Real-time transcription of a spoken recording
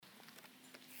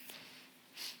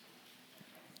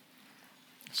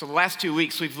So the last 2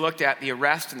 weeks, we've looked at the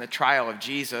arrest and the trial of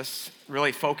Jesus,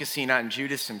 really focusing on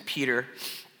Judas and Peter.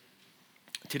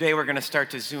 Today, we're going to start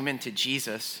to zoom into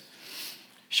Jesus.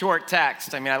 Short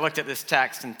text. I looked at this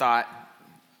text and thought,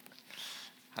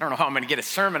 I don't know how I'm going to get a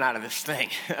sermon out of this thing.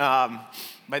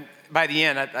 But by the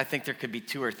end, I think there could be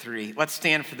 2 or 3. Let's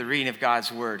stand for the reading of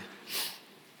God's word.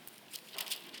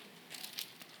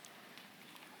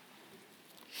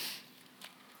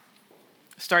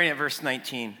 Starting at verse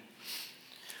 19.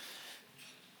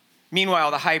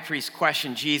 Meanwhile, the high priest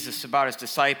questioned Jesus about his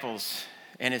disciples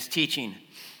and his teaching.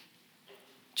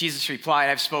 Jesus replied,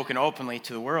 I've spoken openly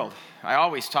to the world. I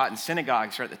always taught in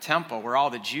synagogues or at the temple where all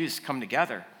the Jews come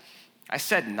together. I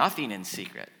said nothing in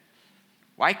secret.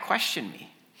 Why question me?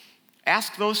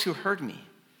 Ask those who heard me.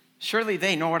 Surely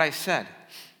they know what I said.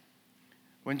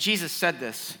 When Jesus said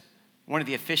this, one of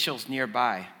the officials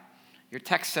nearby, your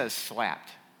text says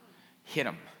slapped, hit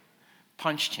him,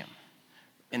 punched him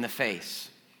in the face.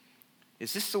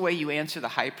 Is this the way you answer the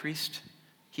high priest?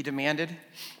 He demanded.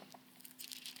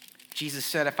 Jesus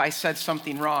said, if I said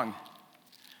something wrong,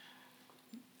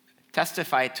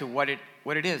 testify to what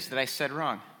it is that I said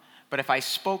wrong. But if I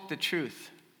spoke the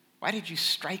truth, why did you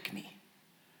strike me?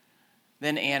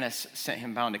 Then Annas sent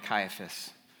him bound to Caiaphas,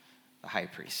 the high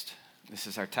priest. This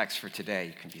is our text for today.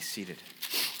 You can be seated.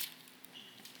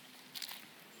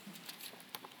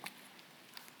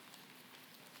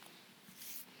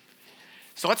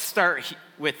 So let's start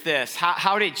with this.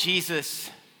 How did Jesus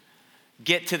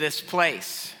get to this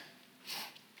place?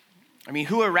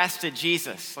 Who arrested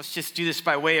Jesus? Let's just do this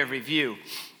by way of review.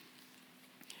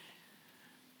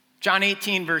 John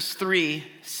 18, verse 3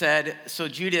 said, so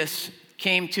Judas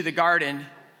came to the garden,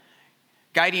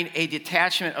 guiding a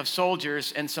detachment of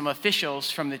soldiers and some officials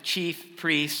from the chief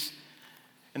priests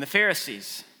and the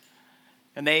Pharisees.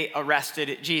 And they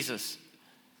arrested Jesus.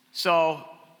 So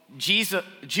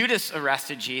Judas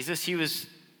arrested Jesus. He was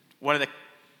one of the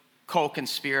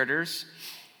co-conspirators.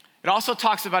 It also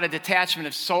talks about a detachment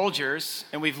of soldiers,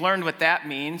 and we've learned what that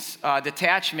means.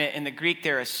 Detachment in the Greek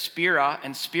there is spira,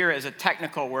 and spira is a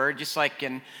technical word. Just like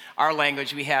in our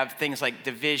language, we have things like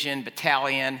division,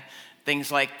 battalion, things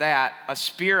like that. A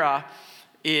spira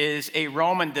is a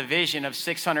Roman division of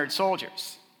 600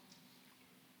 soldiers.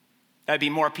 That'd be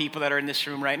more people that are in this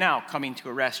room right now coming to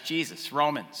arrest Jesus,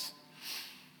 Romans.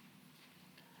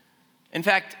 In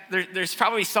fact, there's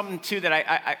probably something, too, that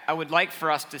I would like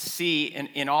for us to see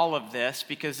in all of this,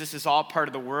 because this is all part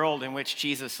of the world in which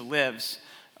Jesus lives.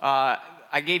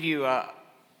 I gave you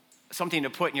something to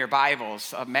put in your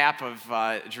Bibles, a map of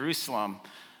Jerusalem,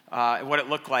 what it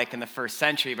looked like in the first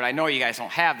century, but I know you guys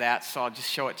don't have that, so I'll just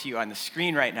show it to you on the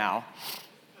screen right now.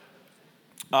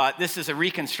 This is a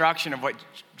reconstruction of what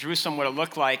Jerusalem would have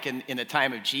looked like in the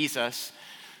time of Jesus,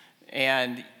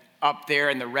 and up there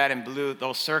in the red and blue,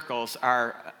 those circles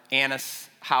are Annas'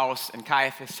 house and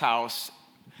Caiaphas' house,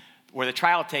 where the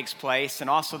trial takes place, and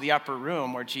also the upper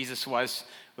room where Jesus was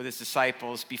with his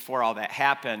disciples before all that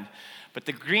happened. But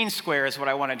the green square is what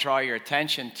I want to draw your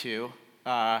attention to,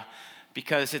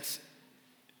 because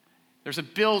there's a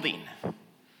building.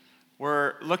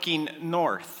 We're looking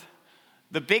north.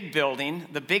 The big building,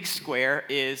 the big square,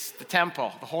 is the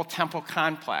temple, the whole temple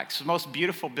complex, the most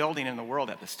beautiful building in the world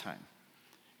at this time.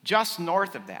 Just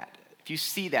north of that, if you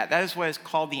see that is what is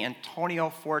called the Antonia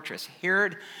Fortress.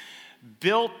 Herod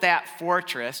built that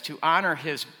fortress to honor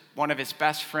one of his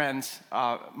best friends,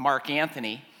 Mark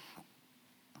Antony,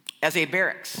 as a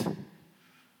barracks.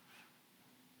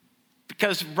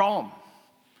 Because Rome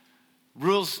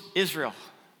rules Israel,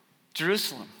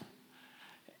 Jerusalem.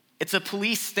 It's a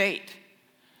police state.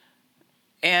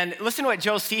 And listen to what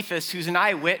Josephus, who's an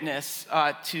eyewitness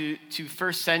to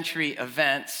first century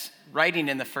events, writing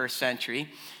in the first century,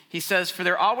 he says, for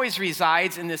there always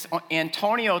resides in this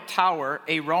Antonia Tower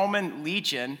a Roman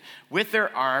legion with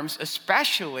their arms,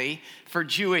 especially for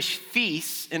Jewish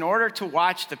feasts, in order to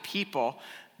watch the people,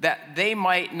 that they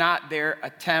might not there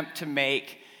attempt to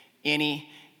make any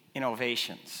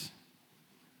innovations.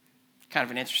 Kind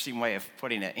of an interesting way of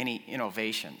putting it, any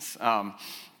innovations. Now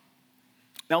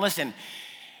listen,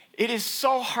 it is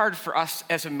so hard for us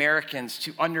as Americans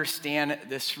to understand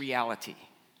this reality,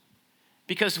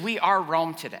 because we are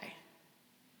Rome today.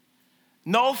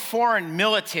 No foreign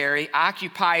military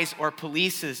occupies or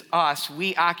polices us.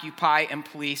 We occupy and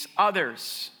police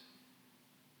others.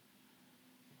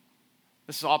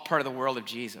 This is all part of the world of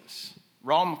Jesus.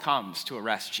 Rome comes to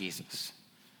arrest Jesus.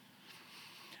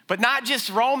 But not just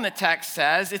Rome, the text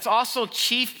says, it's also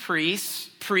chief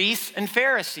priests, and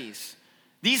Pharisees.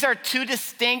 These are two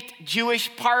distinct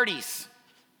Jewish parties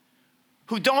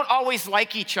who don't always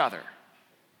like each other.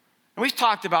 And we've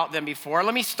talked about them before.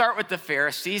 Let me start with the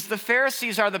Pharisees. The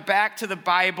Pharisees are the back to the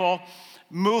Bible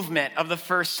movement of the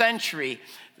first century.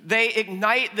 They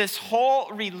ignite this whole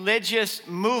religious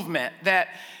movement that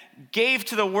gave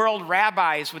to the world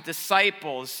rabbis with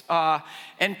disciples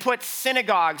and put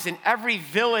synagogues in every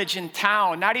village and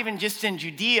town, not even just in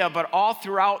Judea, but all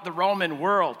throughout the Roman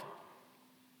world.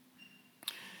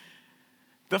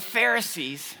 The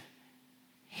Pharisees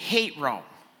hate Rome.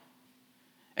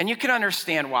 And you can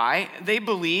understand why. They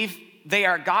believe they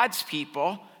are God's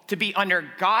people to be under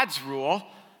God's rule,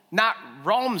 not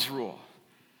Rome's rule.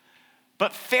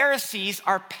 But Pharisees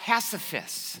are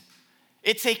pacifists.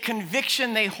 It's a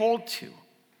conviction they hold to.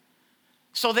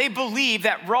 So they believe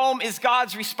that Rome is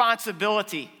God's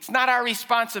responsibility. It's not our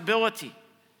responsibility.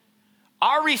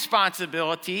 Our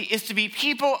responsibility is to be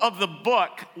people of the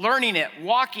book, learning it,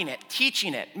 walking it,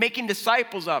 teaching it, making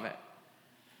disciples of it.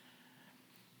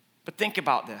 But think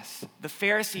about this. The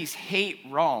Pharisees hate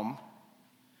Rome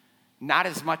not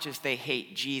as much as they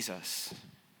hate Jesus.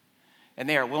 And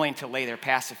they are willing to lay their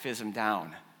pacifism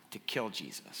down to kill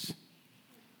Jesus.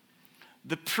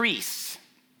 The priests,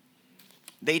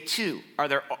 they too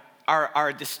are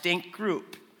a distinct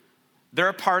group. They're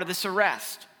a part of this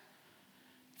arrest.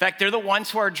 In fact, they're the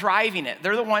ones who are driving it.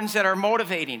 They're the ones that are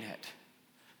motivating it.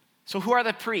 So who are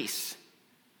the priests?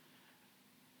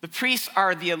 The priests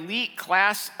are the elite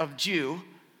class of Jew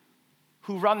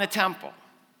who run the temple.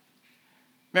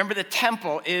 Remember, the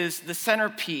temple is the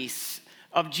centerpiece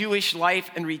of Jewish life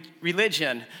and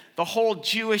religion. The whole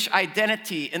Jewish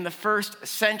identity in the first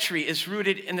century is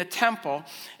rooted in the temple.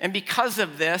 And because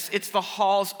of this, it's the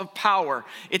halls of power.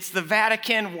 It's the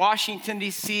Vatican, Washington,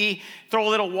 D.C., throw a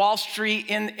little Wall Street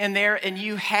in there, and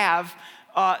you have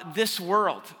this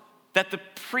world that the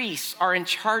priests are in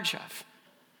charge of.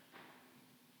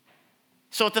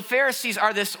 So if the Pharisees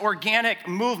are this organic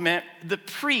movement, the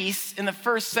priests in the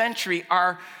first century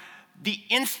are the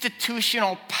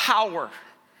institutional power,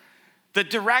 the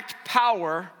direct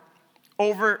power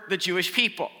over the Jewish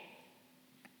people.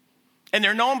 And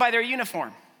they're known by their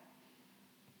uniform.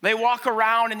 They walk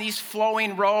around in these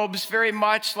flowing robes, very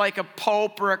much like a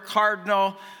pope or a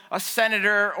cardinal, a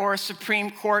senator, or a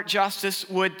Supreme Court justice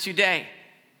would today.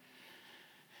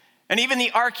 And even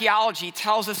the archaeology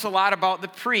tells us a lot about the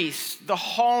priests, the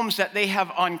homes that they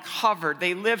have uncovered.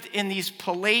 They lived in these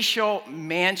palatial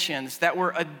mansions that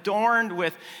were adorned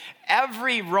with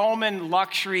every Roman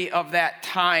luxury of that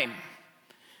time.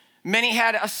 Many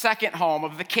had a second home, a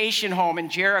vacation home in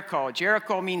Jericho.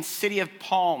 Jericho means city of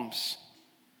palms.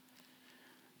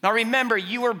 Now remember,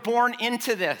 you were born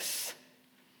into this.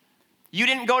 You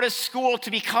didn't go to school to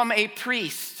become a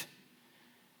priest.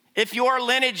 If your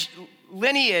lineage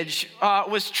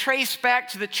was traced back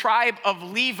to the tribe of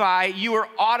Levi, you were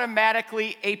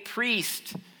automatically a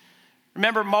priest.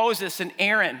 Remember, Moses and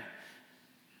Aaron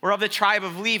were of the tribe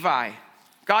of Levi.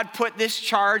 God put this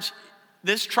tribe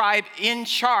in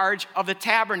charge of the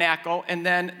tabernacle and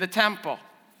then the temple.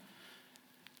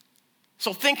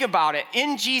 So think about it.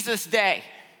 In Jesus' day,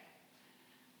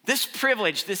 this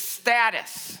privilege, this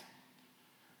status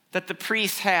that the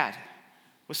priests had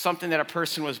was something that a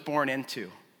person was born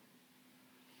into.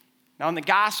 Now, in the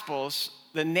Gospels,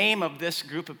 the name of this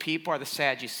group of people are the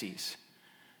Sadducees.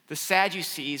 The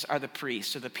Sadducees are the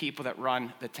priests, or the people that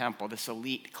run the temple, this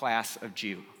elite class of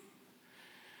Jew.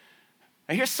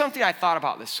 Now, here's something I thought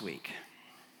about this week.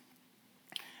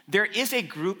 There is a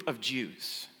group of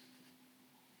Jews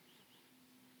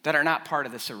that are not part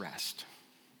of this arrest.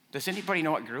 Does anybody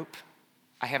know what group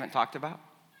I haven't talked about?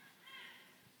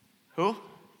 Who?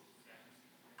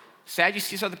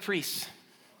 Sadducees are the priests.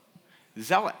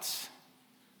 Zealots.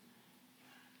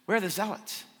 Where are the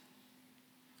zealots?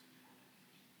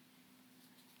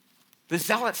 The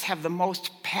zealots have the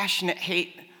most passionate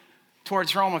hate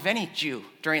towards Rome of any Jew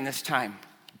during this time.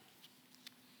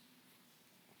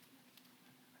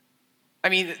 I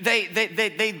mean,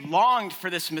 they longed for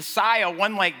this Messiah,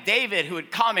 one like David, who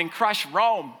would come and crush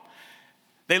Rome.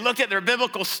 They looked at their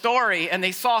biblical story and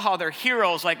they saw how their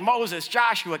heroes like Moses,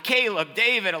 Joshua, Caleb,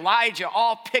 David, Elijah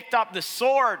all picked up the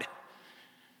sword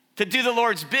to do the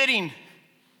Lord's bidding.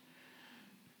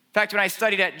 In fact, when I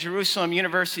studied at Jerusalem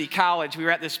University College, we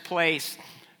were at this place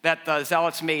that the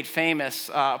Zealots made famous,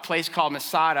 a place called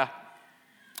Masada.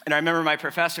 And I remember my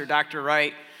professor, Dr.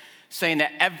 Wright, saying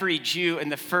that every Jew in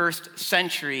the first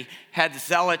century had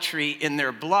zealotry in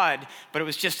their blood, but it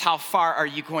was just how far are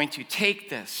you going to take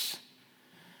this?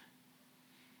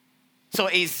 So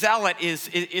a zealot is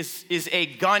a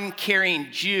gun-carrying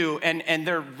Jew, and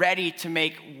they're ready to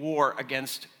make war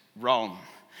against Rome.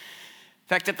 In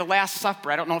fact, at the Last Supper,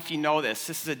 I don't know if you know this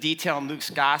is a detail in Luke's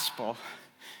gospel,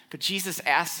 But Jesus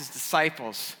asked his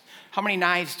disciples, how many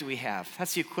knives do we have?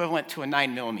 That's the equivalent to a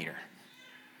 9mm.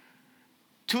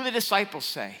 Two of the disciples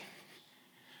say,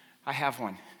 I have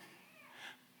one.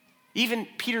 Even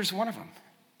Peter's one of them.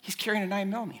 He's carrying a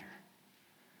 9mm.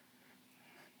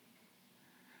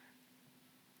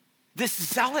 This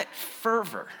zealot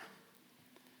fervor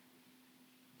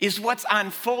is what's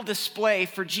on full display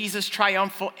for Jesus'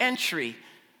 triumphal entry,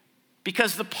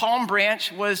 because the palm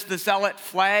branch was the zealot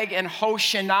flag and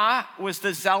Hosanna was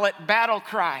the zealot battle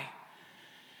cry.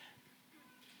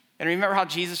 And remember how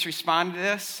Jesus responded to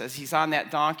this as he's on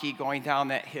that donkey going down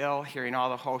that hill, hearing all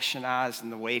the Hosannas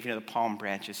and the waving of the palm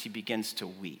branches. He begins to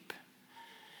weep,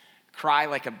 cry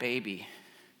like a baby,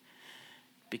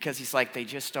 because he's like, they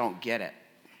just don't get it.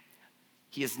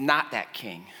 He is not that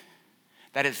king.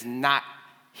 That is not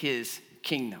his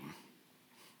kingdom.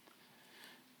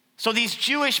 So these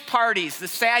Jewish parties, the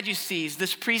Sadducees,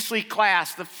 this priestly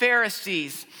class, the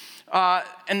Pharisees,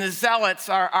 and the Zealots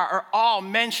are all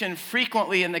mentioned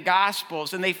frequently in the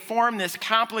Gospels, and they form this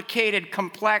complicated,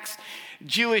 complex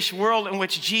Jewish world in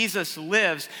which Jesus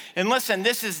lives. And listen,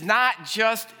 this is not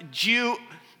just Jew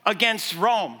against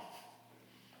Rome.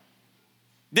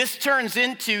 This turns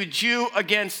into Jew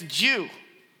against Jew.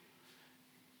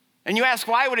 And you ask,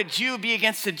 why would a Jew be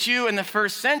against a Jew in the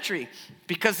first century?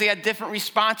 Because they had different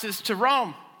responses to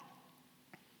Rome.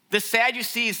 The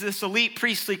Sadducees, this elite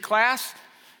priestly class,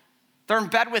 they're in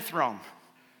bed with Rome.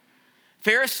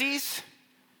 Pharisees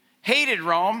hated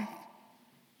Rome,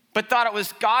 but thought it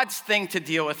was God's thing to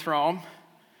deal with Rome.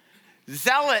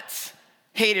 Zealots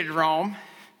hated Rome,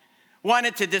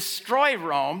 wanted to destroy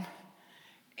Rome,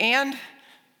 and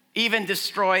even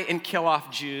destroy and kill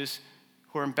off Jews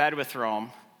who were in bed with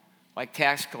Rome, like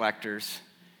tax collectors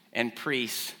and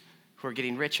priests who are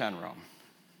getting rich on Rome.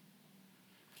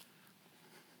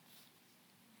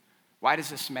 Why does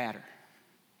this matter?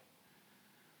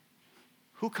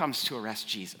 Who comes to arrest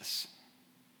Jesus?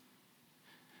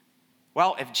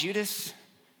 Well, if Judas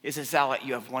is a zealot,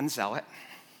 you have one zealot.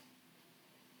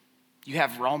 You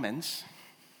have Romans.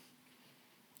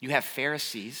 You have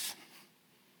Pharisees.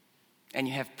 And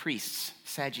you have priests,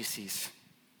 Sadducees.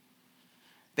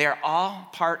 They are all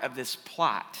part of this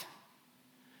plot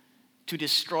to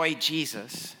destroy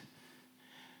Jesus.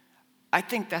 I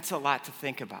think that's a lot to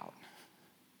think about.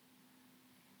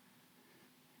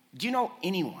 Do you know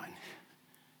anyone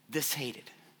this hated?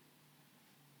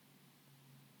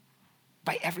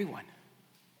 By everyone.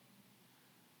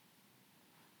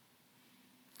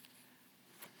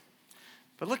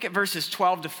 But look at verses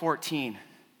 12 to 14.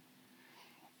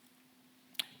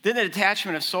 Then the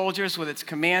detachment of soldiers with its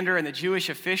commander and the Jewish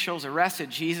officials arrested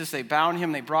Jesus. They bound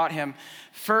him. They brought him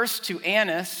first to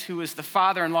Annas, who was the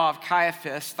father-in-law of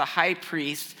Caiaphas, the high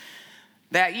priest,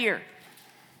 that year.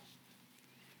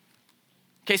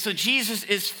 Okay, so Jesus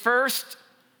is first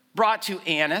brought to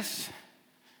Annas.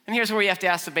 And here's where you have to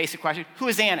ask the basic question. Who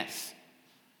is Annas?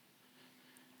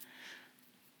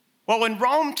 Well, when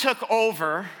Rome took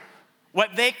over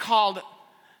what they called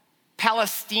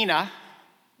Palestina,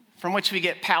 from which we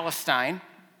get Palestine.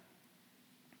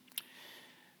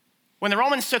 When the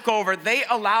Romans took over, they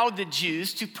allowed the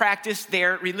Jews to practice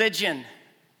their religion.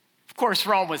 Of course,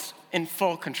 Rome was in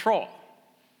full control.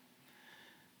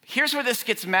 Here's where this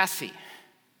gets messy.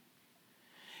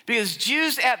 Because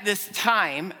Jews at this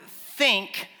time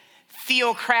think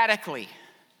theocratically.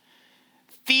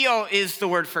 Theo is the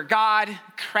word for God,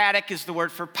 cratic is the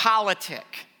word for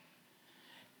politic.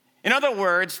 In other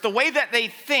words, the way that they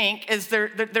think is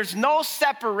there's no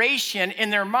separation in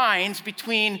their minds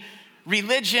between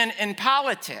religion and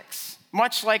politics,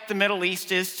 much like the Middle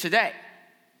East is today.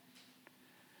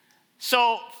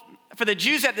 So for the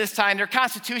Jews at this time, their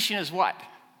constitution is what?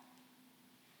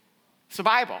 It's the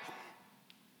Bible.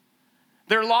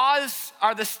 Their laws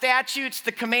are the statutes,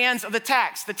 the commands of the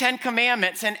text, the 10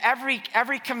 commandments, and every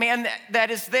command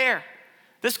that is there.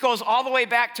 This goes all the way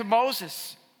back to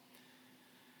Moses.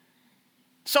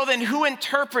 So then who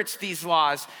interprets these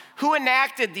laws? Who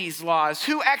enacted these laws?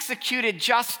 Who executed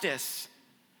justice?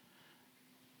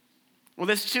 Well,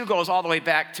 this too goes all the way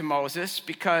back to Moses,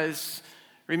 because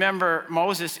remember,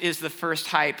 Moses is the first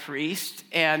high priest,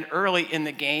 and early in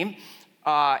the game,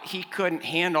 he couldn't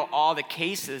handle all the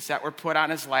cases that were put on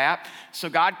his lap. So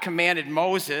God commanded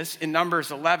Moses in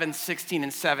Numbers 11, 16,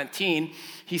 and 17.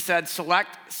 He said,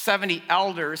 select 70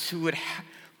 elders who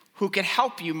could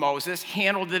help you, Moses,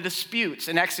 handle the disputes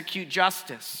and execute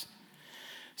justice.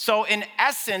 So in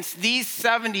essence, these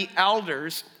 70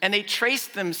 elders, and they trace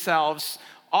themselves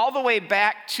all the way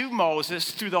back to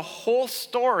Moses through the whole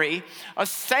story,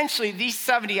 essentially these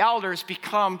 70 elders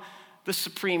become the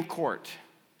Supreme Court.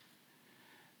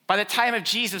 By the time of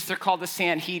Jesus, they're called the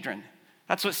Sanhedrin.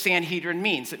 That's what Sanhedrin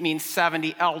means. It means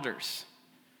 70 elders.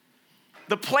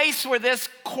 The place where this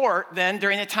court then,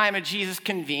 during the time of Jesus,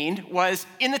 convened was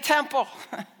in the temple.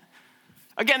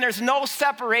 Again, there's no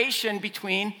separation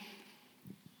between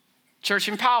church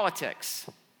and politics.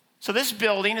 So this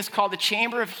building is called the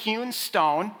Chamber of Hewn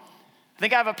Stone. I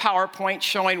think I have a PowerPoint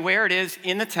showing where it is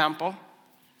in the temple.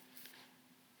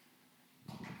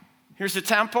 Here's the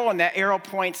temple, and that arrow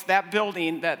points, that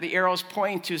building that the arrow's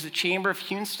pointing to is the Chamber of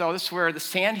Hewn Stone. This is where the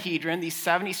Sanhedrin, these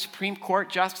 70 Supreme Court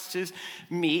justices,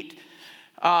 meet.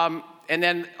 And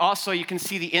then also you can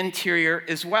see the interior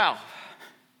as well.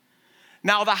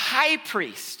 Now the high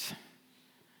priest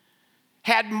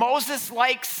had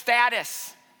Moses-like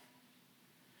status.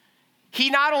 He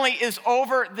not only is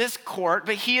over this court,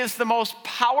 but he is the most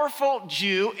powerful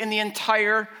Jew in the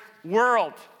entire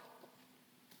world.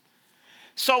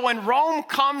 So when Rome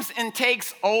comes and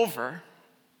takes over,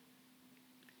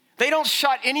 they don't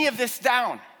shut any of this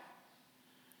down.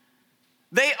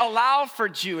 They allow for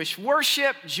Jewish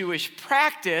worship, Jewish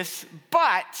practice,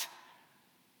 but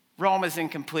Rome is in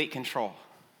complete control.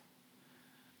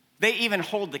 They even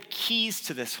hold the keys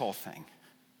to this whole thing.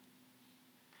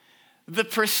 The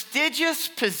prestigious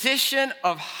position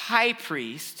of high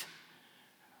priest,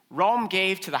 Rome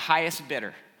gave to the highest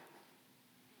bidder.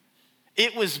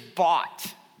 It was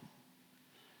bought.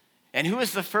 And who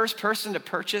was the first person to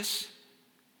purchase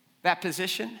that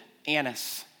position?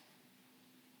 Annas.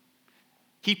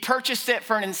 He purchased it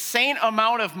for an insane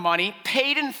amount of money,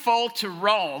 paid in full to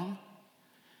Rome.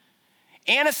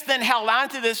 Annas then held on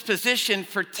to this position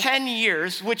for 10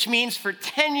 years, which means for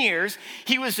 10 years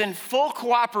he was in full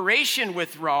cooperation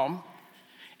with Rome.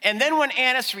 And then when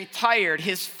Annas retired,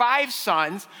 his 5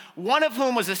 sons, one of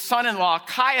whom was a son-in-law,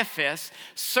 Caiaphas,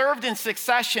 served in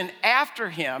succession after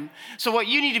him. So what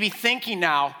you need to be thinking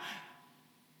now,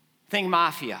 think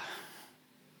mafia,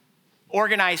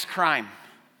 organized crime,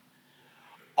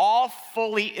 all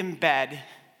fully in bed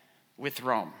with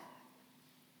Rome.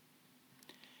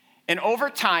 And over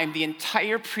time, the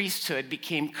entire priesthood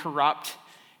became corrupt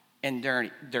and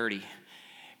dirty.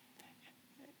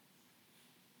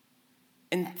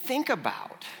 And think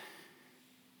about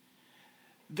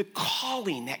the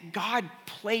calling that God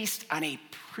placed on a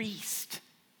priest.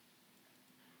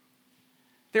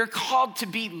 They're called to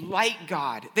be like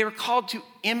God. They were called to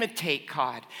imitate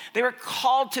God. They were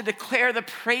called to declare the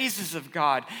praises of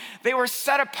God. They were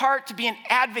set apart to be an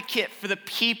advocate for the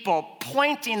people,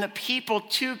 pointing the people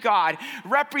to God,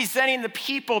 representing the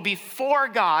people before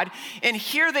God. And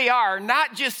here they are,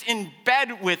 not just in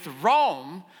bed with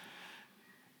Rome,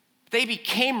 they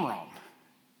became Rome.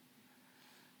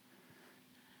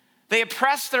 They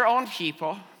oppressed their own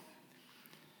people.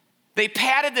 They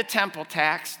padded the temple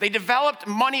tax. They developed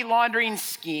money laundering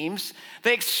schemes.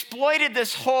 They exploited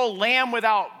this whole lamb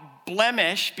without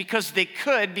blemish because they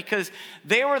could, because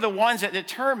they were the ones that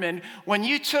determined when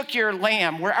you took your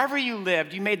lamb, wherever you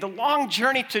lived, you made the long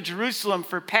journey to Jerusalem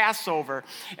for Passover,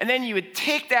 and then you would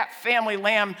take that family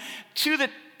lamb to the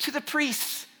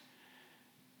priests.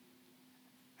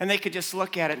 And they could just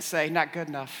look at it and say, not good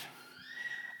enough.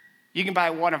 You can buy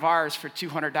one of ours for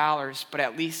 $200, but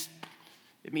at least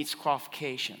it meets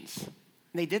qualifications. And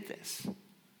they did this. And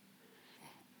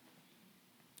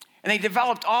they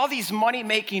developed all these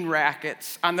money-making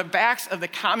rackets on the backs of the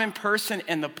common person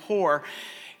and the poor.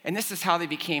 And this is how they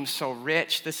became so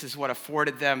rich. This is what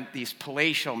afforded them these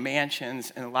palatial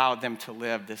mansions and allowed them to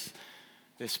live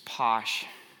this posh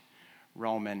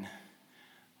Roman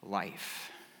life.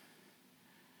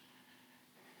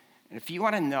 And if you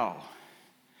want to know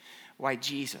why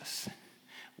Jesus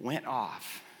went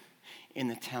off in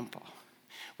the temple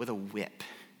with a whip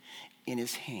in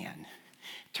his hand,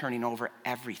 turning over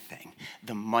everything,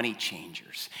 the money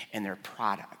changers and their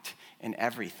product and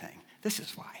everything, this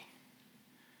is why.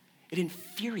 It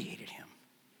infuriated him.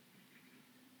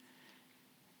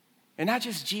 And not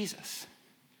just Jesus.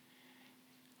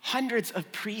 Hundreds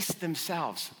of priests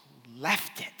themselves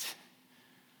left it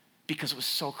because it was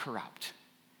so corrupt.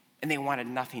 And they wanted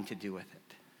nothing to do with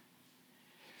it.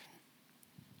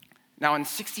 Now in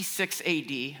 66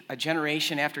 AD, a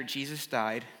generation after Jesus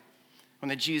died, when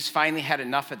the Jews finally had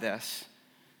enough of this,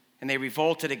 and they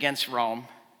revolted against Rome,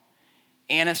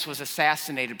 Annas was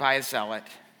assassinated by a zealot.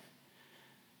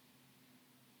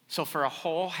 So for a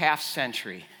whole half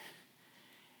century,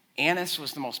 Annas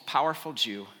was the most powerful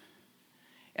Jew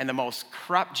and the most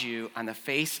corrupt Jew on the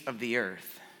face of the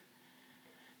earth.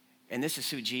 And this is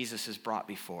who Jesus is brought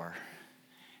before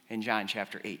in John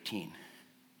chapter 18.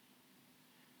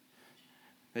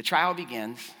 The trial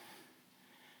begins,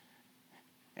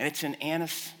 and it's in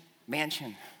Annas'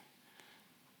 mansion.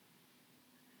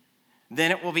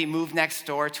 Then it will be moved next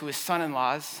door to his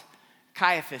son-in-law's,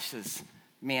 Caiaphas's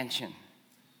mansion.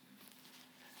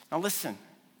 Now listen,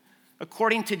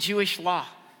 according to Jewish law,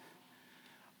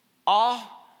 all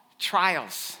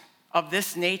trials of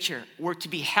this nature were to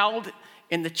be held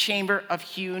in the chamber of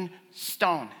hewn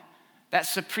stone, that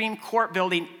Supreme Court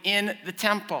building in the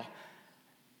temple,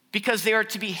 because they are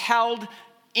to be held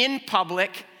in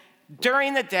public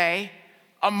during the day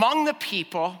among the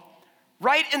people,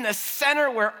 right in the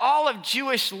center where all of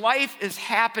Jewish life is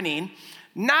happening,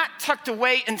 not tucked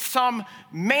away in some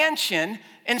mansion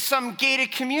in some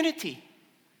gated community.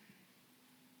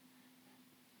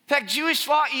 In fact, Jewish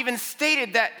law even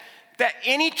stated that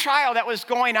any trial that was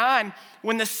going on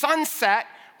when the sun set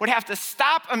would have to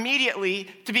stop immediately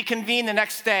to be convened the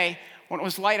next day when it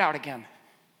was light out again.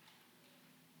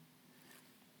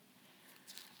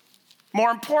 More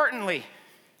importantly,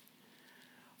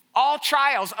 all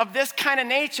trials of this kind of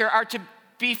nature are to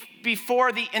be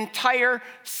before the entire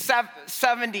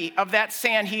 70 of that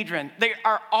Sanhedrin. They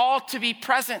are all to be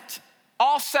present,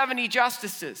 all 70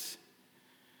 justices.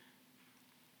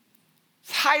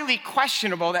 It's highly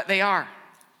questionable that they are.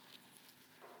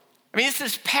 I mean, this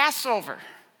is Passover,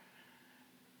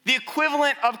 the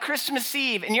equivalent of Christmas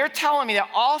Eve, and you're telling me that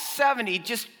all 70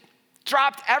 just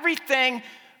dropped everything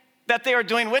that they were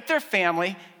doing with their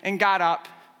family and got up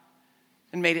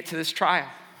and made it to this trial.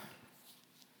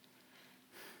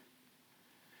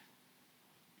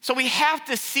 So we have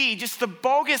to see just the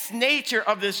bogus nature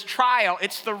of this trial.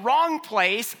 It's the wrong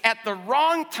place, at the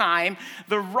wrong time,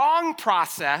 the wrong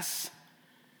process.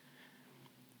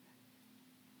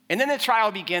 And then the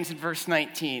trial begins in verse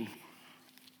 19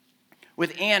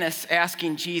 with Annas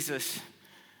asking Jesus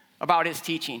about his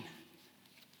teaching.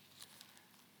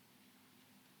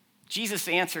 Jesus'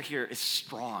 answer here is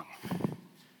strong.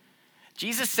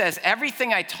 Jesus says,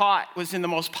 everything I taught was in the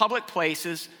most public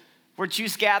places where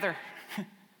Jews gather.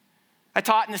 I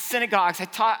taught in the synagogues.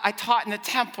 I taught in the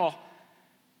temple.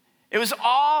 It was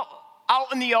all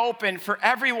out in the open for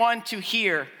everyone to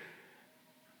hear.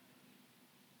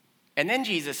 And then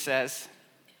Jesus says,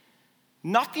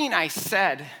 nothing I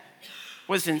said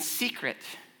was in secret.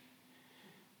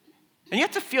 And you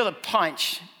have to feel the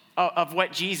punch of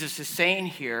what Jesus is saying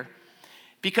here,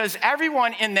 because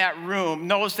everyone in that room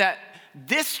knows that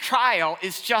this trial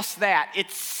is just that.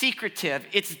 It's secretive.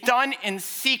 It's done in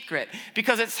secret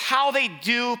because it's how they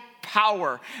do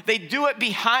power. They do it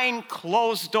behind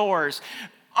closed doors,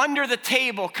 under the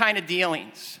table kind of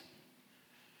dealings.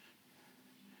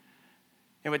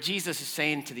 And what Jesus is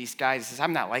saying to these guys is,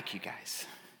 I'm not like you guys.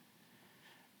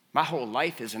 My whole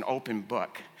life is an open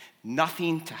book.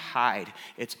 Nothing to hide.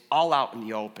 It's all out in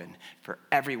the open for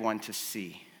everyone to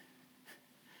see.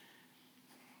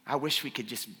 I wish we could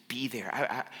just be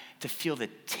there to feel the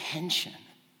tension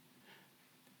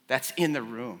that's in the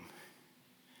room.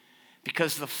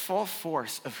 Because the full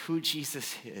force of who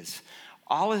Jesus is,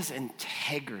 all his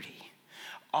integrity,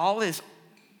 all his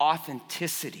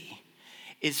authenticity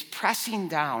is pressing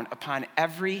down upon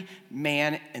every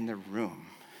man in the room.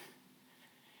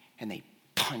 And they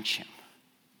punch him.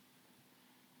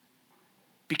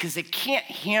 Because they can't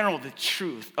handle the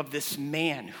truth of this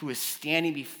man who is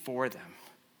standing before them.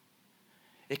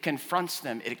 It confronts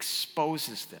them, it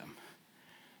exposes them.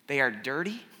 They are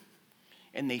dirty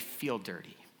and they feel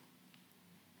dirty.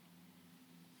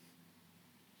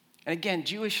 And again,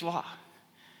 Jewish law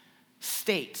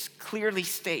clearly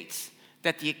states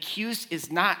that the accused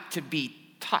is not to be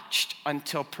touched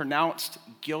until pronounced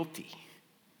guilty.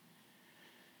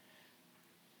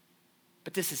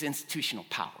 But this is institutional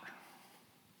power.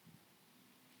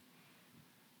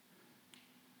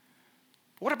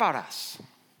 What about us?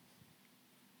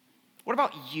 What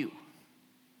about you?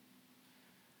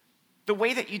 The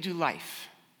way that you do life,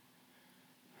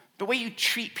 the way you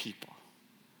treat people,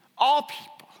 all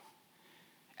people,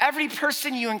 every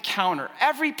person you encounter,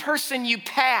 every person you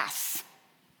pass.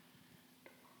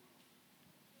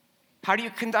 How do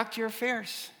you conduct your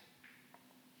affairs?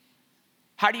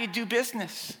 How do you do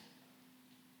business?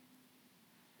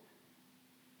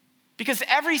 Because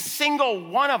every single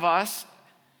one of us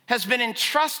has been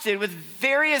entrusted with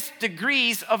various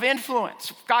degrees of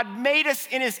influence. God made us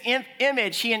in his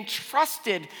image. He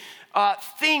entrusted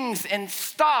things and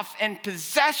stuff and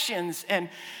possessions and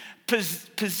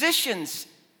positions.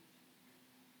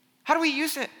 How do we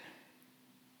use it?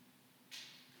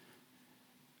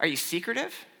 Are you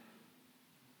secretive?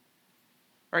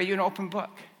 Or are you an open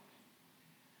book?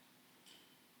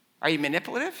 Are you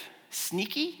manipulative?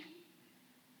 Sneaky?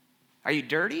 Are you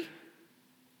dirty?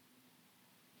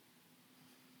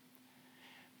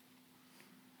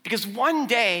 Because one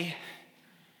day,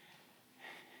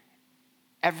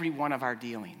 every one of our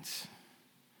dealings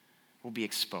will be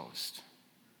exposed.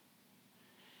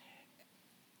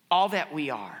 All that we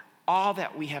are, all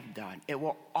that we have done, it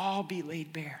will all be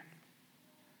laid bare.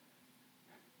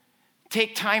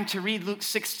 Take time to read Luke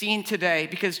 16 today,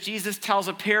 because Jesus tells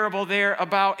a parable there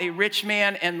about a rich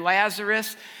man and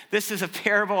Lazarus. This is a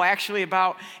parable actually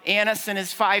about Annas and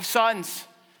his 5 sons.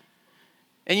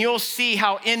 And you'll see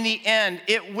how in the end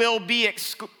it will be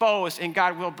exposed and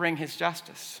God will bring his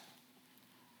justice.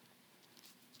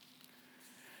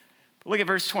 Look at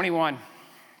verse 21.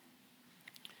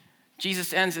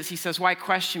 Jesus ends this. He says, "Why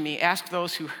question me? Ask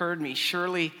those who heard me.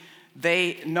 Surely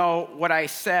they know what I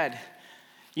said."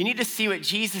 You need to see what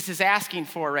Jesus is asking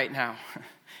for right now.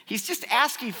 He's just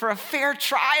asking for a fair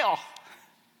trial.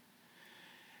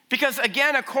 Because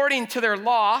again, according to their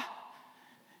law,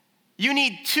 you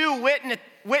need 2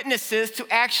 witnesses to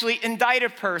actually indict a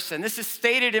person. This is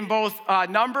stated in both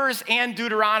Numbers and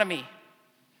Deuteronomy.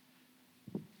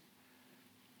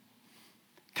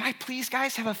 Can I please,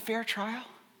 guys, have a fair trial?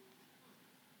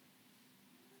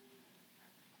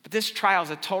 But this trial is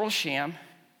a total sham,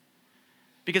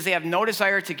 because they have no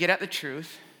desire to get at the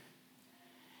truth.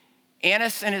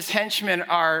 Annas and his henchmen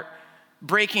are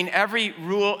breaking every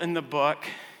rule in the book,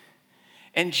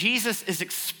 and Jesus is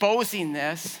exposing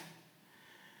this.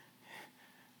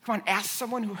 Come on, ask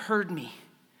someone who heard me.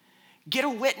 Get a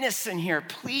witness in here,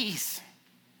 please.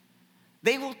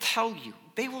 They will tell you.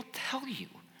 They will tell you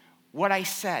what I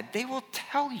said. They will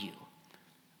tell you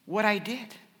what I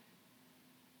did.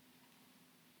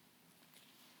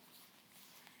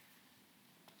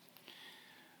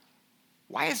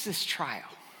 Why is this trial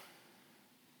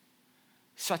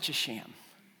such a sham?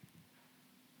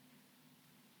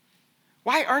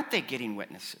 Why aren't they getting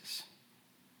witnesses?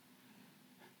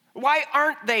 Why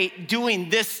aren't they doing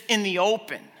this in the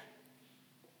open?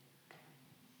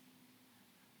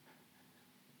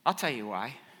 I'll tell you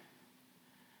why.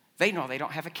 They know they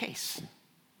don't have a case.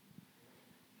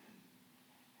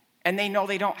 And they know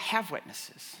they don't have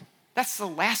witnesses. That's the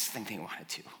last thing they want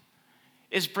to do,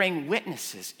 is bring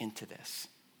witnesses into this.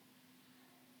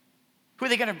 Who are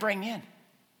they going to bring in?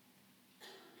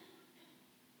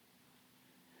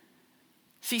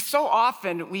 See, so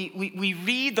often we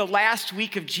read the last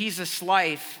week of Jesus'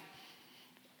 life.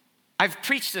 I've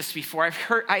preached this before.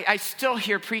 I still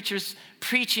hear preachers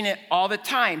preaching it all the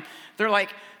time. They're like,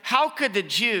 how could the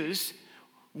Jews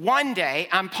one day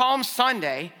on Palm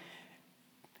Sunday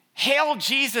hail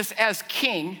Jesus as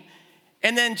king,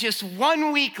 and then just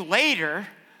 1 week later,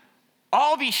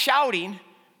 all be shouting,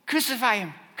 "Crucify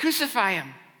him, crucify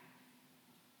him"?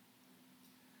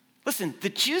 Listen, the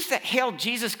Jews that hailed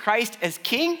Jesus Christ as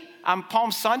king on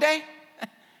Palm Sunday,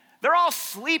 they're all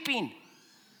sleeping.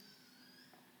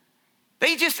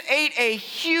 They just ate a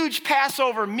huge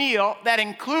Passover meal that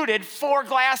included 4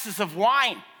 glasses of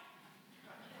wine.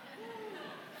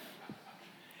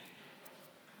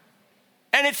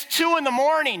 And it's 2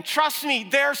 a.m. Trust me,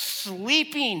 they're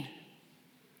sleeping.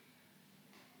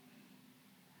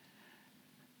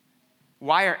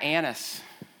 Why are Annas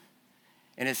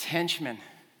and his henchmen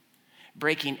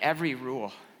breaking every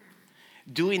rule,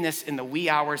 doing this in the wee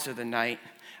hours of the night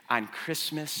on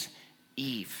Christmas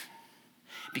Eve?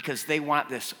 Because they want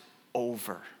this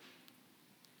over.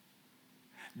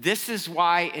 This is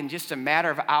why in just a matter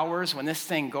of hours, when this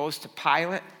thing goes to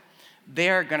Pilate,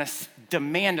 they're going to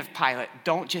demand of Pilate,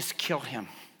 don't just kill him,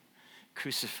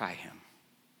 crucify him.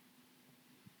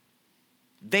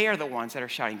 They are the ones that are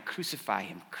shouting, crucify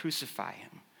him,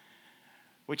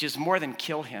 which is more than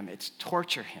kill him, it's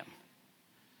torture him.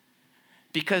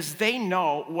 Because they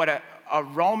know what a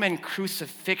Roman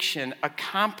crucifixion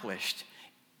accomplished.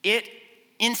 It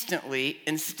instantly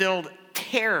instilled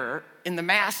terror in the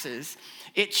masses.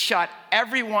 It shut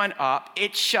everyone up.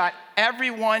 It shut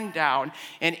everyone down.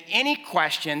 And any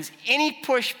questions, any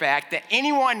pushback that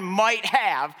anyone might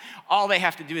have, all they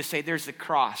have to do is say, there's the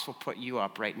cross. We'll put you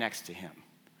up right next to him.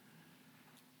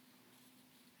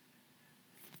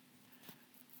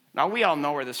 Now, we all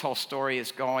know where this whole story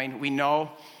is going. We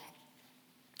know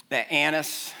that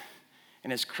Annas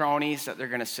and his cronies, that they're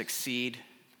going to succeed.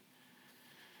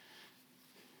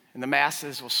 And the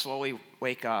masses will slowly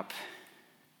wake up.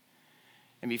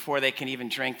 And before they can even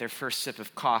drink their first sip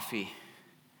of coffee,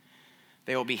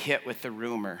 they will be hit with the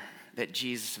rumor that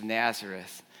Jesus of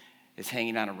Nazareth is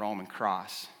hanging on a Roman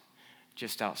cross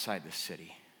just outside the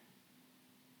city.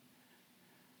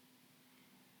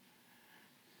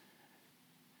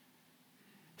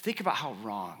 Think about how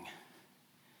wrong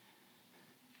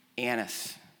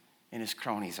Annas and his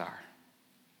cronies are.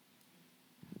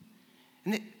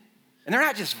 And they're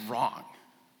not just wrong.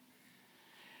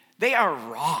 They are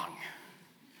wrong.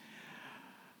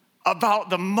 about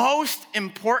the most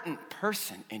important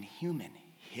person in human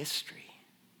history.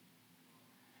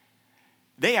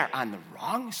 They are on the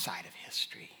wrong side of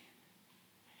history.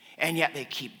 And yet they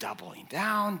keep doubling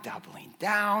down, doubling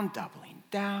down, doubling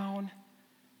down.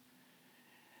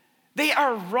 They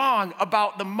are wrong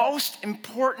about the most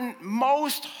important,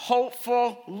 most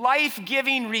hopeful,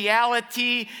 life-giving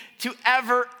reality to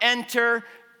ever enter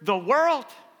the world.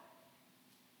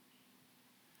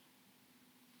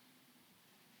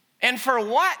 And for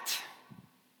what?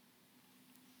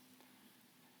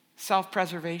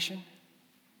 Self-preservation.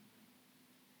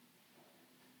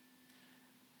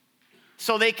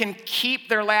 So they can keep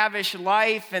their lavish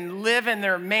life and live in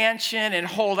their mansion and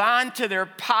hold on to their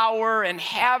power and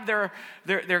have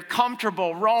their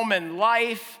comfortable Roman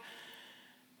life.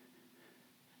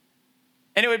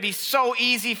 And it would be so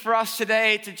easy for us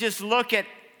today to just look at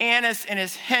Annas and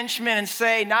his henchmen and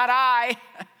say, not I.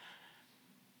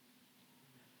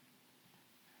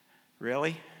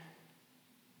 Really?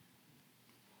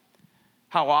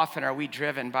 How often are we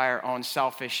driven by our own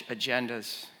selfish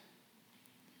agendas?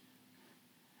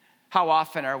 How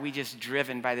often are we just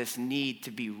driven by this need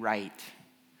to be right?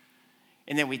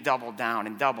 And then we double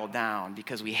down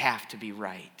because we have to be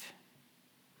right.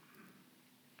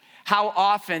 How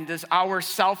often does our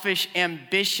selfish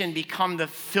ambition become the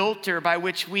filter by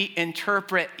which we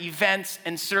interpret events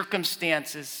and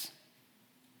circumstances?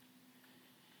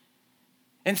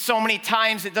 And so many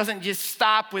times it doesn't just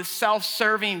stop with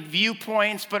self-serving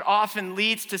viewpoints, but often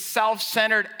leads to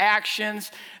self-centered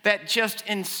actions that just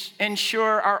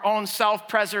ensure our own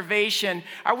self-preservation.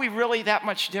 Are we really that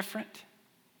much different?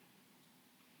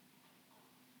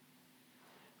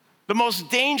 The most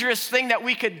dangerous thing that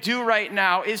we could do right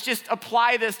now is just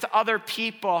apply this to other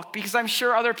people, because I'm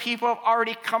sure other people have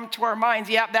already come to our minds.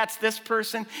 Yeah, that's this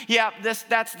person. Yeah,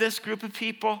 that's this group of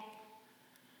people.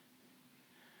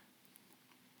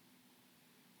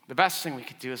 The best thing we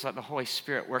could do is let the Holy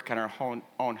Spirit work on our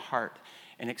own heart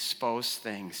and expose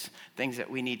things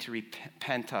that we need to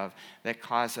repent of that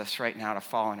cause us right now to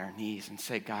fall on our knees and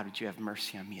say, God, would you have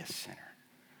mercy on me, a sinner?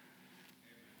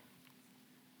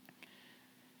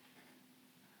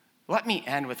 Let me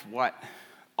end with what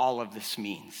all of this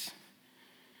means.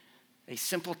 A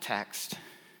simple text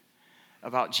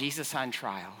about Jesus on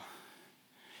trial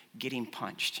getting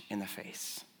punched in the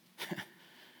face.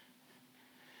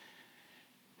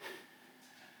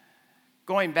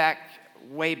 Going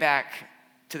way back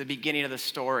to the beginning of the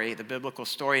story, the biblical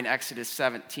story in Exodus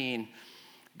 17,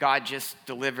 God just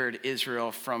delivered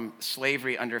Israel from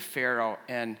slavery under Pharaoh,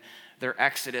 and their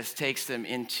exodus takes them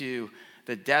into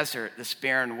the desert, this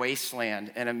barren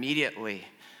wasteland, and immediately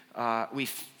we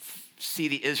see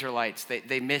the Israelites.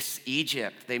 They miss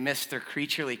Egypt. They miss their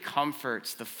creaturely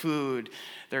comforts, the food,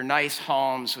 their nice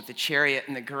homes with the chariot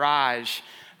in the garage,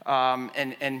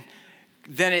 and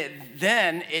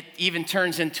then it even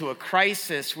turns into a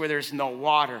crisis where there's no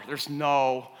water. There's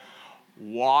no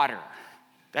water.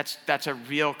 That's a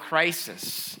real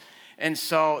crisis. And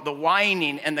so the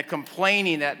whining and the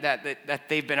complaining that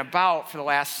they've been about for the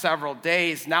last several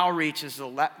days now reaches the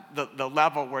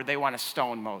level where they want to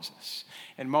stone Moses.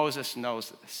 And Moses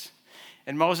knows this.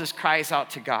 And Moses cries out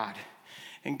to God.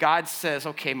 And God says,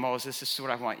 okay, Moses, this is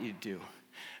what I want you to do.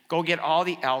 Go get all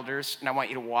the elders, and I want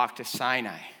you to walk to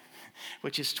Sinai,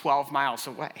 which is 12 miles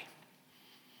away.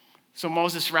 So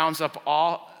Moses rounds up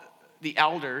all the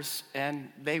elders, and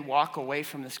they walk away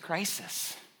from this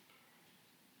crisis.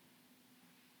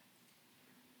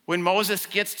 When Moses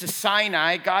gets to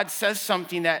Sinai, God says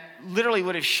something that literally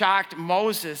would have shocked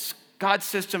Moses. God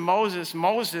says to Moses,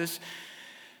 Moses,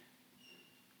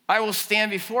 I will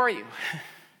stand before you.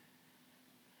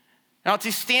 Now,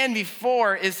 to stand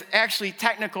before is actually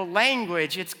technical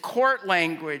language. It's court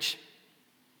language.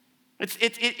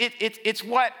 It's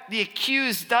what the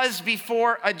accused does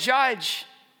before a judge.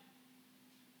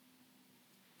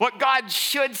 What God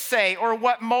should say, or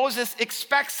what Moses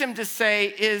expects him to say,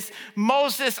 is,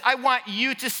 Moses, I want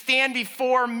you to stand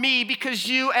before me because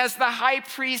you, as the high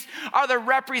priest, are the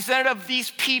representative of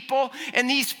these people, and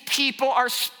these people are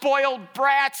spoiled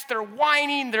brats. They're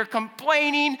whining, they're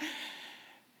complaining.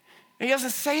 And he doesn't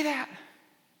say that.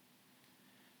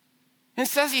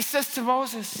 Instead, he says to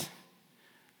Moses,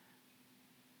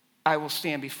 I will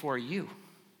stand before you.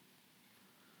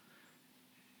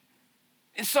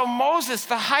 And so Moses,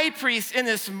 the high priest in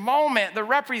this moment, the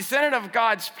representative of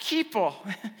God's people,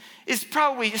 is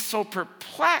probably just so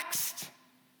perplexed.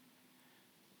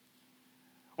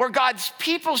 Where God's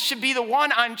people should be the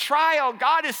one on trial,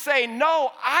 God is saying,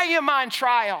 no, I am on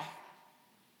trial.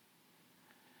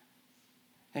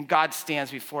 And God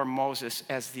stands before Moses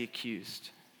as the accused.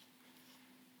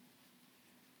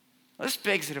 Well, this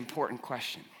begs an important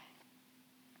question.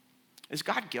 Is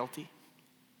God guilty?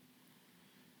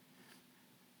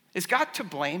 Is God to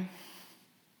blame?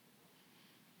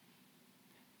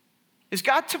 Is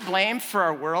God to blame for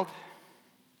our world?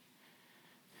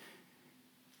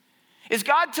 Is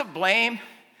God to blame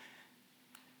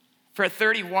for a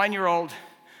 31-year-old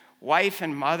wife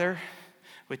and mother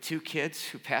with 2 kids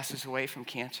who passes away from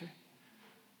cancer?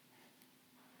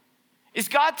 Is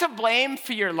God to blame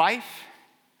for your life?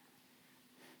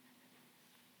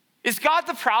 Is God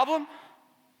the problem?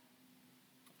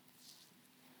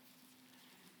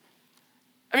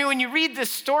 I mean, when you read this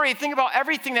story, think about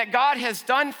everything that God has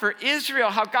done for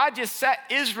Israel, how God just set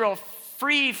Israel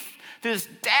free, this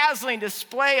dazzling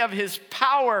display of his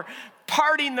power,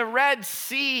 parting the Red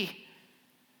Sea.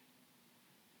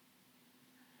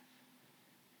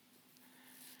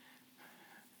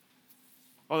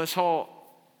 Well, this whole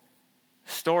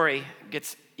story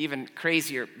gets even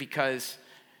crazier because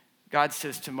God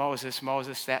says to Moses,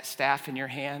 Moses, that staff in your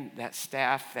hand, that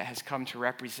staff that has come to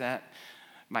represent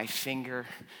my finger,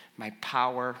 my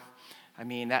power, I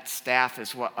mean, that staff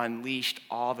is what unleashed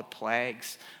all the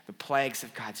plagues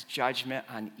of God's judgment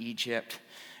on Egypt.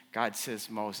 God says,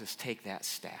 Moses, take that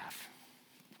staff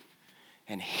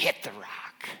and hit the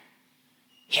rock.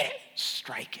 Hit it,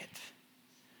 strike it.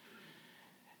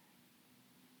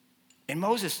 And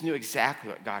Moses knew exactly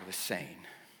what God was saying.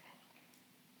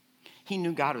 He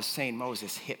knew God was saying,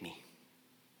 Moses, hit me.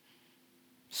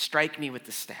 Strike me with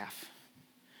the staff.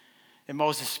 And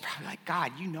Moses is probably like,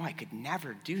 God, you know I could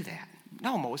never do that.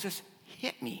 No, Moses,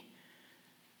 hit me.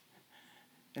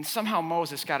 And somehow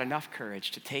Moses got enough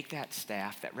courage to take that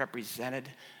staff that represented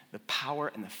the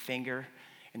power and the finger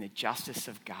and the justice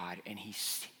of God, and he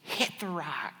hit the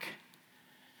rock,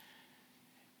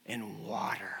 and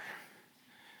water,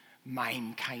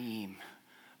 Maim Chaim,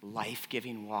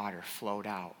 life-giving water flowed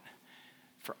out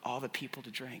for all the people to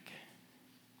drink.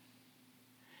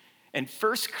 And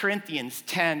 1 Corinthians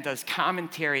 10 does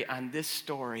commentary on this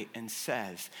story and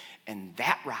says, and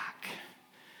that rock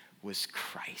was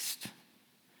Christ.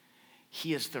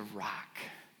 He is the rock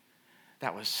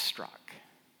that was struck.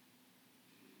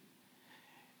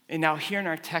 And now here in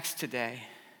our text today,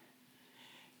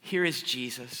 here is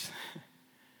Jesus,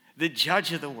 the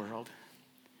judge of the world,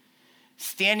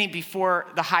 standing before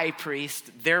the high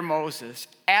priest, their Moses,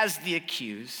 as the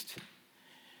accused.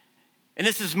 And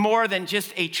this is more than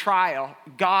just a trial.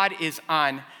 God is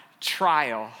on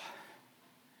trial.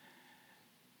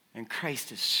 And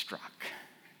Christ is struck.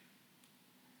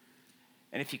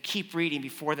 And if you keep reading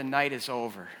before the night is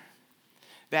over,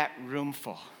 that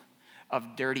roomful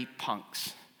of dirty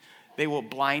punks, they will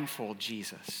blindfold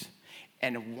Jesus.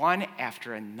 And one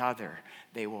after another,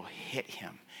 they will hit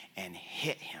him and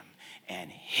hit him and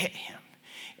hit him.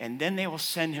 And then they will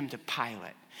send him to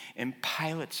Pilate. And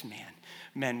Pilate's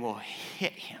men will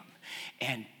hit him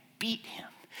and beat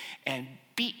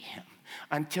him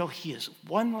until he is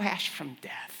one lash from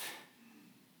death.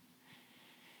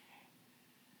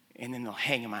 And then they'll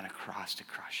hang him on a cross to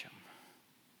crush him.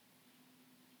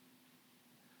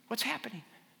 What's happening?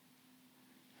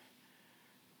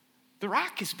 The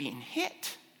rock is being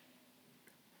hit.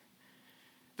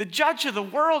 The judge of the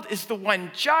world is the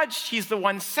one judged. He's the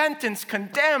one sentenced,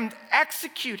 condemned,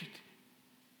 executed.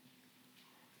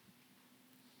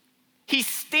 He's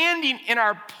standing in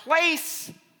our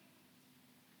place.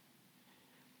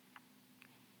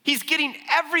 He's getting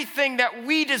everything that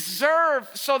we deserve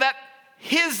so that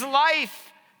his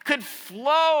life could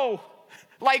flow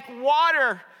like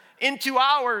water into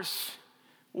ours,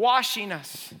 washing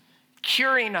us,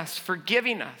 curing us,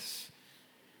 forgiving us,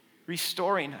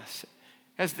 restoring us.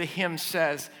 As the hymn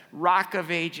says, Rock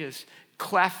of Ages,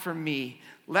 cleft for me,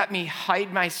 let me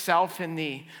hide myself in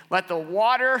thee. Let the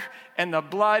water and the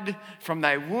blood from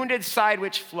thy wounded side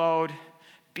which flowed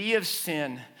be of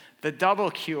sin, the double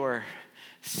cure,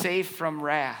 save from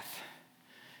wrath,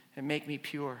 and make me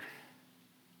pure.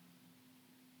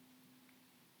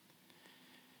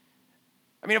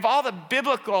 I mean, of all the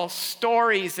biblical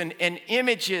stories and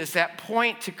images that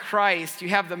point to Christ, you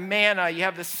have the manna, you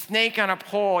have the snake on a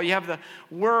pole, you have the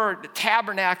word, the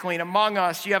tabernacling among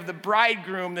us, you have the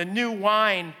bridegroom, the new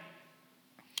wine.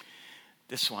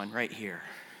 This one right here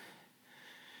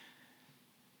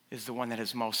is the one that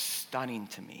is most stunning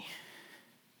to me.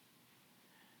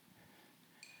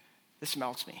 This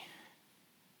melts me.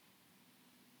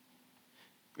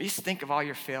 Just think of all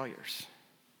your failures.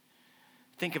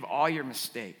 Think of all your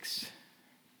mistakes.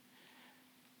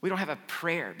 We don't have a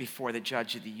prayer before the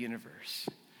judge of the universe.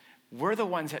 We're the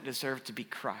ones that deserve to be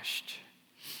crushed.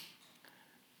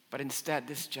 But instead,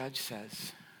 this judge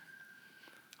says,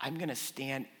 I'm going to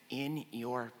stand in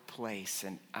your place,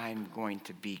 and I'm going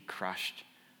to be crushed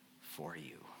for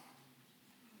you.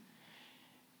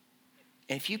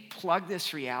 And if you plug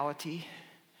this reality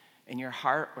in your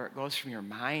heart where it goes from your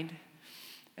mind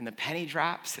and the penny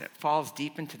drops and it falls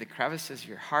deep into the crevices of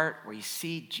your heart where you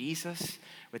see Jesus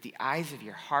with the eyes of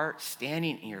your heart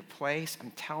standing in your place,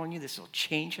 I'm telling you, this will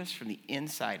change us from the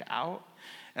inside out.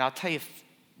 And I'll tell you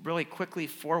really quickly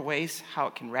 4 ways how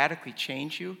it can radically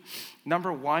change you.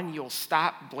 Number 1, you'll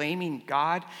stop blaming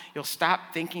God. You'll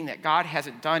stop thinking that God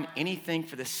hasn't done anything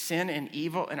for the sin and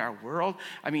evil in our world.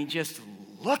 I mean, just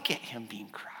look at him being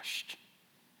crushed.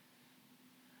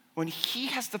 When he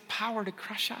has the power to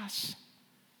crush us.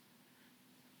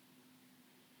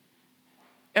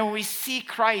 And when we see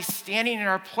Christ standing in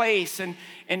our place and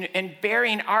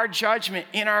bearing our judgment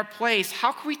in our place,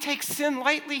 how can we take sin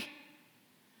lightly?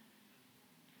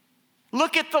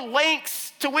 Look at the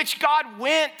lengths to which God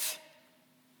went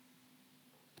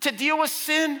to deal with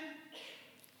sin.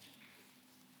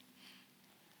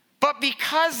 But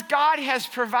because God has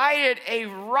provided a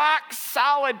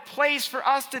rock-solid place for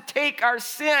us to take our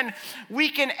sin, we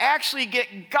can actually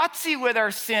get gutsy with our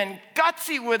sin,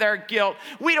 gutsy with our guilt.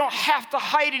 We don't have to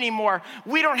hide anymore.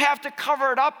 We don't have to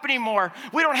cover it up anymore.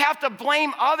 We don't have to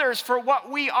blame others for what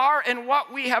we are and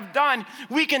what we have done.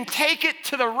 We can take it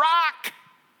to the rock.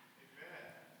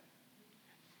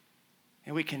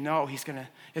 And we can know he's going to,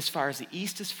 as far as the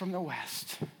east is from the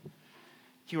west,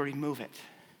 he will remove it.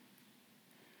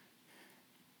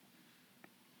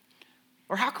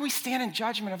 Or how can we stand in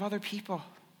judgment of other people?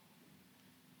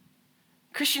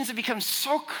 Christians have become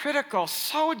so critical,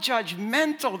 so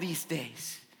judgmental these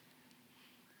days.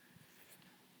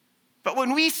 But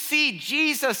when we see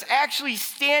Jesus actually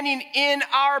standing in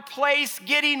our place,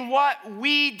 getting what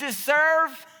we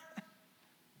deserve,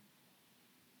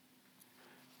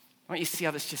 don't you see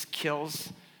how this just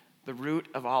kills the root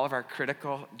of all of our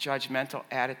critical, judgmental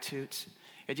attitudes?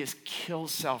 It just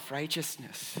kills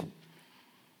self-righteousness.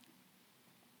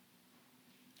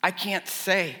 I can't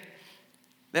say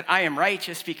that I am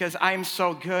righteous because I'm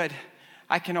so good.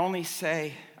 I can only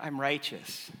say I'm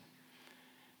righteous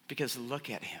because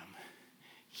look at him.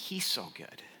 He's so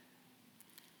good.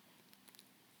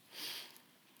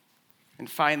 And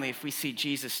finally, if we see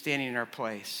Jesus standing in our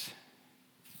place,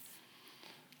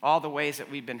 all the ways that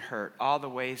we've been hurt, all the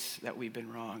ways that we've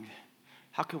been wronged,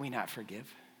 how can we not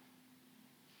forgive?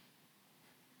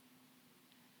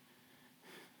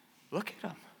 Look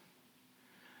at him.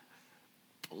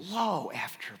 Blow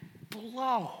after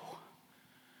blow.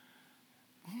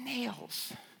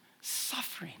 Nails,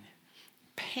 suffering,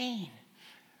 pain.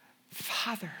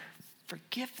 Father,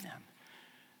 forgive them,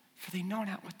 for they know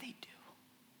not what they do.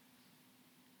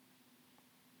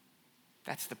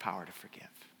 That's the power to forgive.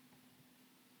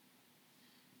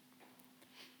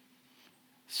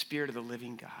 Spirit of the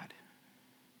living God,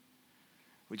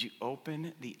 would you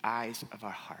open the eyes of our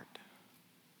heart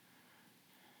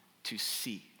to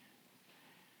see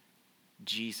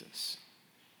Jesus,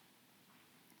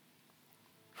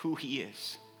 who he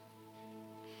is,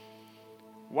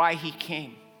 why he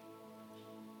came,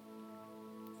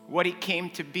 what he came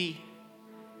to be,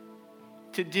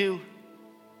 to do.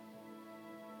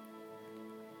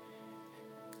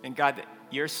 And God, that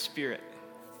your Spirit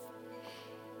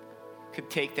could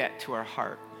take that to our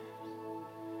heart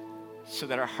so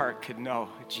that our heart could know,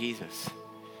 Jesus,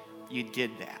 you did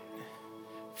that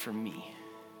for me.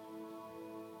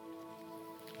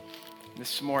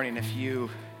 This morning, if you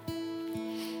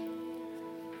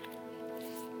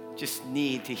just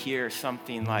need to hear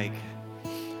something like,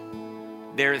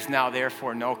 there is now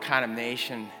therefore no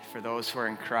condemnation for those who are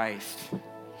in Christ,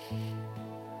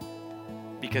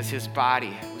 because his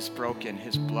body was broken,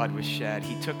 his blood was shed,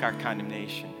 he took our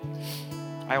condemnation.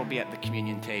 I will be at the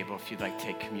communion table if you'd like to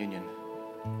take communion.